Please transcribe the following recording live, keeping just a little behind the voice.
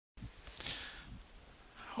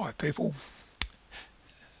Hi people,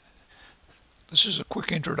 this is a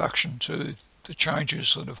quick introduction to the changes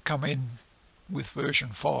that have come in with version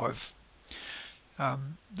 5.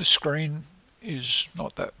 This screen is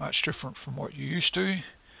not that much different from what you're used to,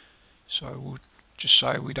 so we'll just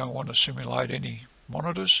say we don't want to simulate any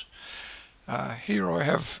monitors. Here I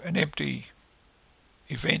have an empty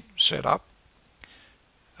event set up,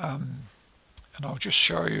 and I'll just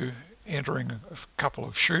show you entering a couple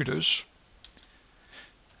of shooters.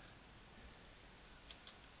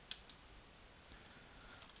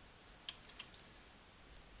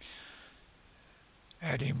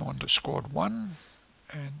 Add him onto squad 1,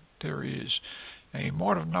 and there he is. Now you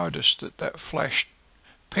might have noticed that that flashed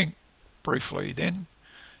pink briefly then.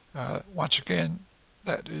 Once again,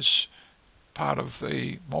 that is part of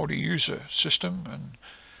the multi-user system, and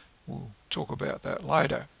we'll talk about that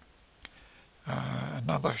later.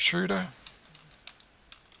 Another shooter.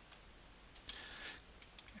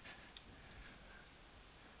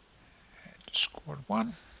 Squad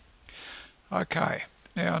 1. Okay,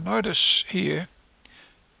 now notice here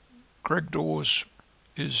Greg Dawes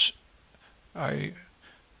is a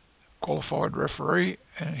qualified referee,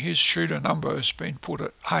 and his shooter number has been put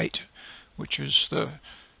at 8, which is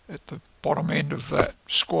at the bottom end of that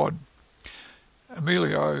squad.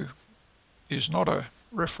 Emilio is not a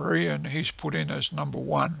referee, and he's put in as number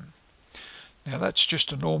 1. Now that's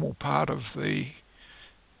just a normal part of the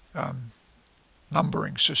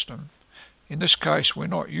numbering system. In this case, we're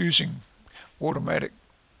not using automatic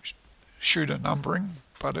shooter numbering,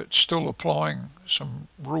 but it's still applying some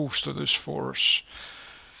rules to this for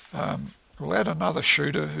us. We'll add another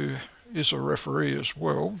shooter who is a referee as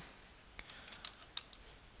well.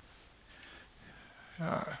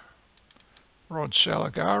 Rod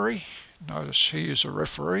Saligari, notice he is a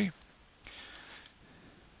referee,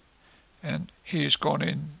 and he has gone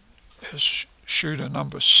in as shooter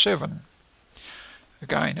number 7,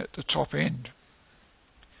 again at the top end.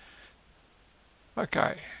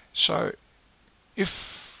 Okay, so if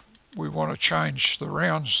we want to change the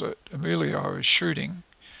rounds that Emilio is shooting,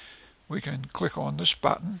 we can click on this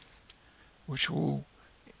button, which will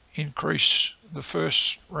increase the first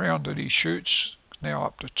round that he shoots now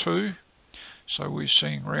up to 2. So we're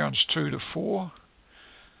seeing rounds 2 to 4,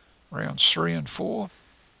 rounds 3 and 4.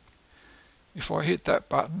 If I hit that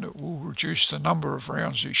button, it will reduce the number of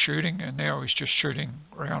rounds he's shooting, and now he's just shooting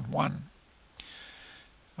round 1.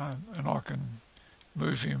 And I can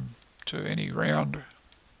move him to any round.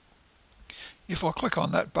 If I click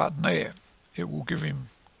on that button there, it will give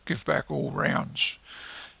back all rounds.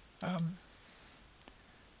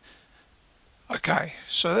 Okay,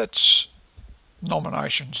 so that's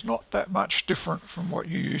nominations, not that much different from what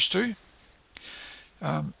you're used to.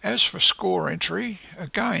 As for score entry,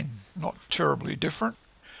 again, not terribly different.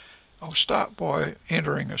 I'll start by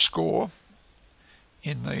entering a score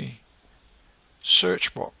in the search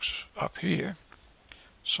box up here.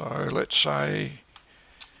 So let's say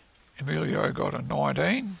Emilio got a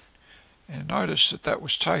 19, and notice that that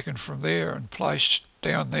was taken from there and placed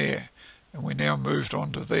down there, and we now moved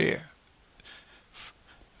on to there.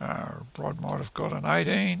 Rod might have got an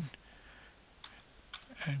 18,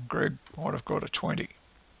 and Greg might have got a 20.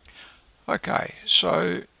 Okay,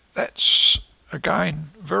 so that's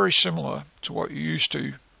again very similar to what you're used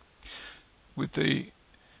to with the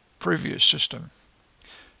previous system.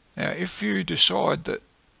 Now if you decide that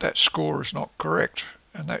that score is not correct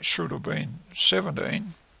and that should have been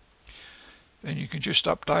 17, then you can just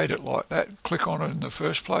update it like that. Click on it in the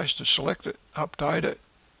first place to select it, update it,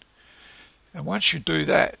 and once you do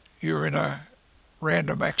that, you're in a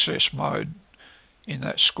random access mode in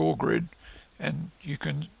that score grid, and you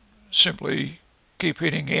can simply keep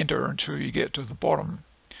hitting enter until you get to the bottom.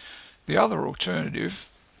 The other alternative,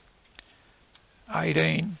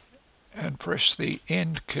 18, and press the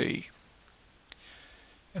end key,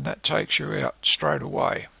 and that takes you out straight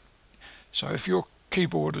away. So if your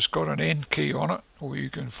keyboard has got an end key on it, or you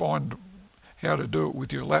can find how to do it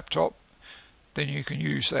with your laptop, then you can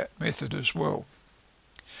use that method as well.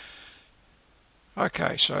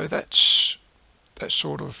 Okay, so that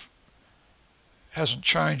sort of hasn't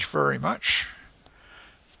changed very much.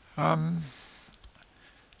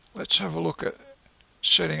 Let's have a look at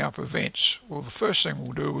setting up events. Well, the first thing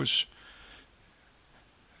we'll do is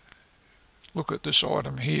look at this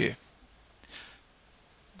item here.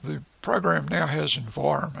 The program now has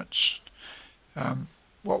environments.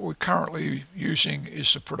 What we're currently using is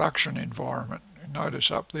the production environment.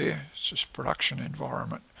 Notice up there, it's this production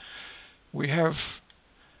environment. We have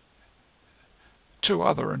 2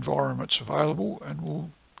 other environments available, and we'll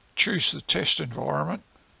choose the test environment.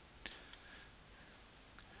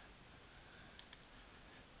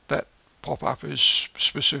 pop up is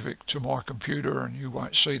specific to my computer and you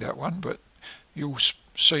won't see that one, but you'll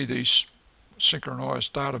see these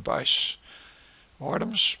synchronized database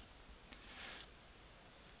items.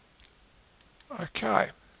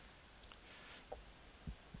 Okay.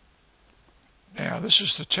 Now this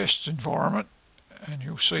is the test environment, and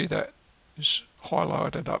you'll see that is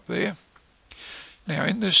highlighted up there. Now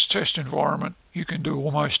in this test environment you can do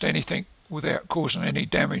almost anything without causing any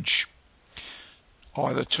damage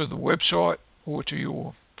either to the website or to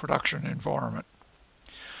your production environment.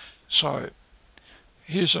 So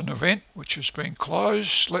here's an event which has been closed.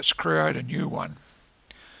 Let's create a new one.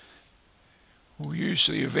 We'll use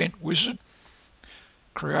the event wizard,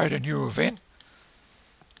 create a new event.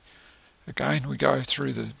 Again, we go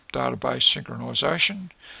through the database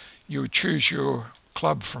synchronization. You would choose your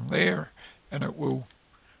club from there and it will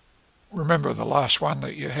remember the last one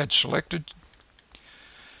that you had selected.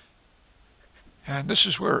 And this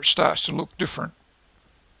is where it starts to look different.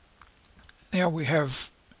 Now we have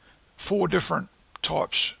 4 different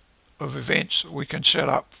types of events that we can set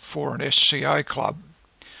up for an SCA club.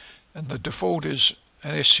 And the default is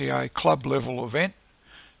an SCA club level event,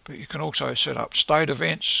 but you can also set up state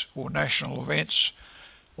events or national events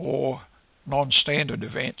or non-standard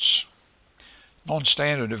events.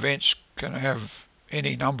 Non-standard events can have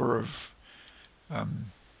any number of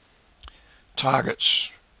targets.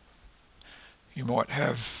 You might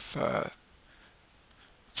have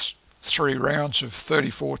 3 rounds of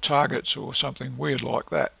 34 targets or something weird like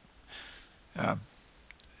that. So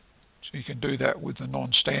you can do that with the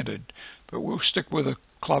non-standard, but we'll stick with a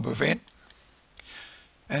club event.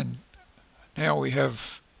 And now we have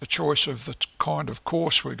a choice of the kind of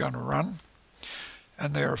course we're going to run,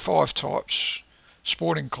 and there are 5 types: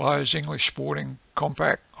 sporting clothes, English sporting,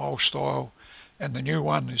 compact, old style, and the new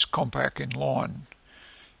one is compact inline.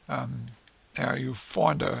 Now you'll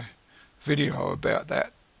find a video about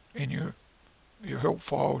that in your help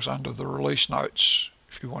files under the release notes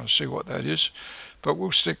if you want to see what that is, but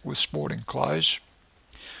we'll stick with sporting clothes.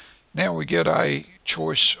 Now we get a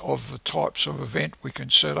choice of the types of event we can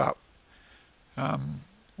set up.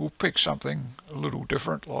 We'll pick something a little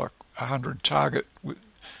different, like 100 target with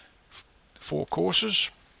 4 courses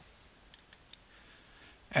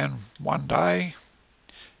and 1 day.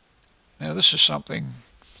 Now this is something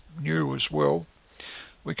new as well.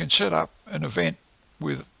 We can set up an event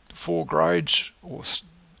with 4 grades, or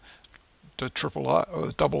the AAA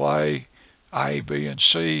or AA, A, B and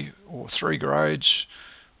C, or 3 grades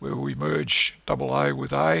where we merge AA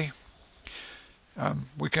with A.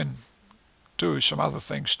 We can do some other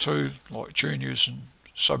things too, like juniors and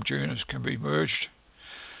sub-juniors can be merged,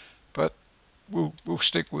 but we'll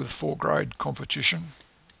stick with 4 grade competition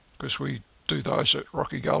because we do those at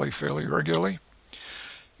Rocky Gully fairly regularly.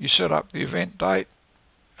 You set up the event date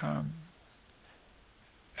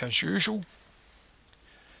as usual.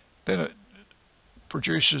 Then it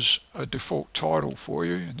produces a default title for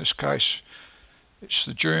you. In this case, it's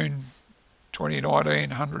the June 2019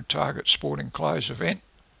 100 Target Sporting Clothes event.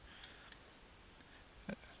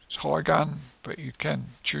 It's high gun, but you can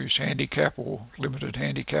choose handicap or limited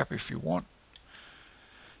handicap if you want.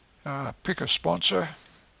 Pick a sponsor.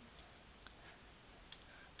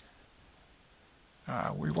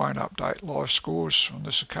 We won't update live scores on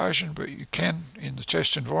this occasion, but you can in the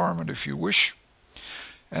test environment if you wish.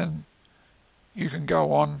 And you can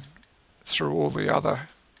go on through all the other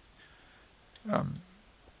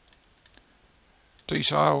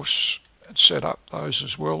details and set up those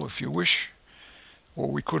as well if you wish. Or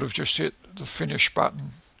we could have just hit the finish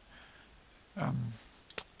button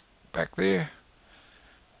back there.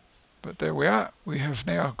 But there we are. We have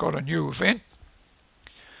now got a new event.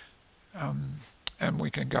 And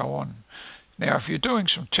we can go on. Now if you're doing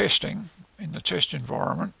some testing in the test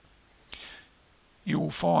environment, you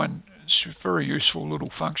will find it's a very useful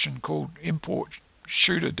little function called import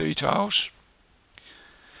shooter details,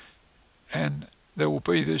 and there will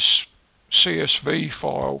be this CSV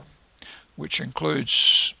file which includes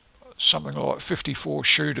something like 54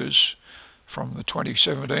 shooters from the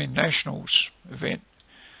 2017 Nationals event.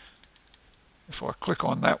 If I click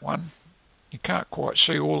on that one, you can't quite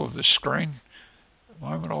see all of the screen. At the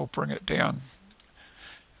moment I'll bring it down.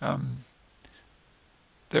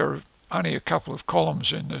 There are only a couple of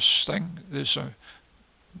columns in this thing. There's a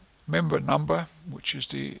member number, which is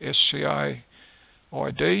the SCA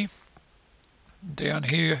ID. Down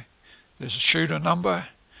here there's a shooter number,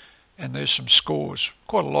 and there's some scores,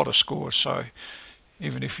 quite a lot of scores, so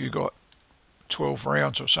even if you got 12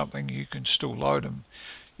 rounds or something, you can still load them.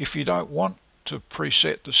 If you don't want to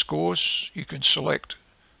preset the scores, you can select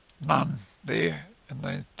none there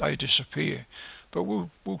and they disappear, but we'll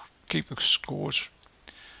keep the scores.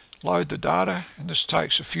 Load the data, and this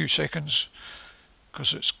takes a few seconds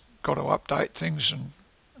because it's got to update things, and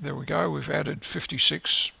there we go, we've added 56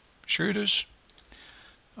 shooters.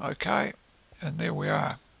 Okay, and there we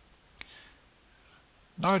are.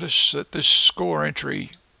 Notice that this score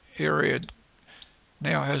entry area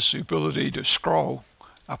now has the ability to scroll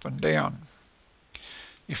up and down.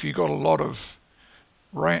 If you've got a lot of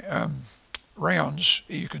rounds,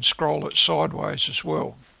 you can scroll it sideways as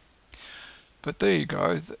well. But there you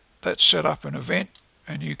go, that's set up an event,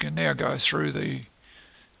 and you can now go through the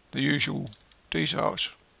usual details.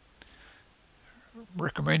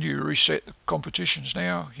 Recommend you reset the competitions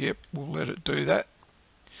now. Yep, we'll let it do that.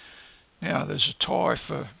 Now there's a tie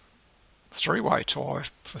for three-way tie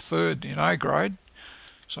for third in A grade,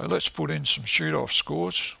 so let's put in some shoot-off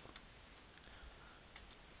scores.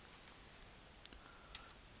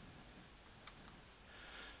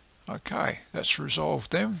 Okay, that's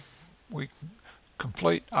resolved them. We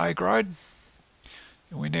complete A grade,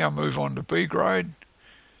 and we now move on to B grade.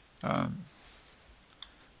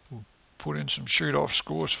 We'll put in some shoot-off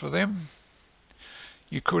scores for them.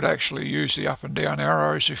 You could actually use the up and down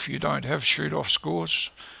arrows if you don't have shoot-off scores.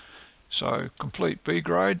 So complete B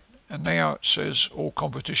grade, and now it says all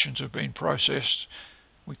competitions have been processed.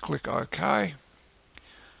 We click OK. Are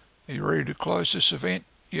you ready to close this event?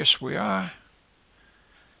 Yes, we are.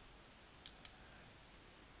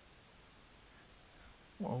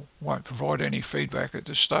 Well, won't provide any feedback at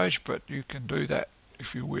this stage, but you can do that if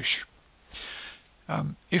you wish.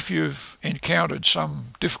 If you've encountered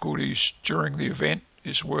some difficulties during the event,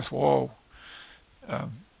 it's worthwhile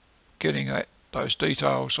getting those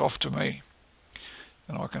details off to me,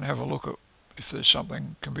 and I can have a look at if there's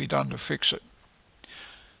something can be done to fix it.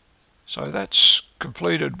 So that's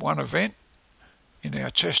completed one event in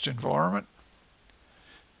our test environment.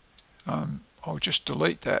 I'll just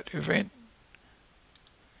delete that event,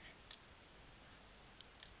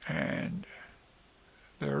 and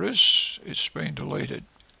there it is, it's been deleted,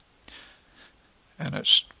 and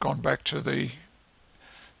it's gone back to the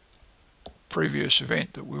previous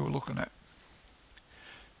event that we were looking at.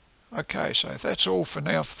 Okay, so that's all for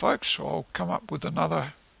now, folks. I'll come up with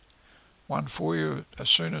another one for you as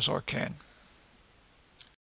soon as I can.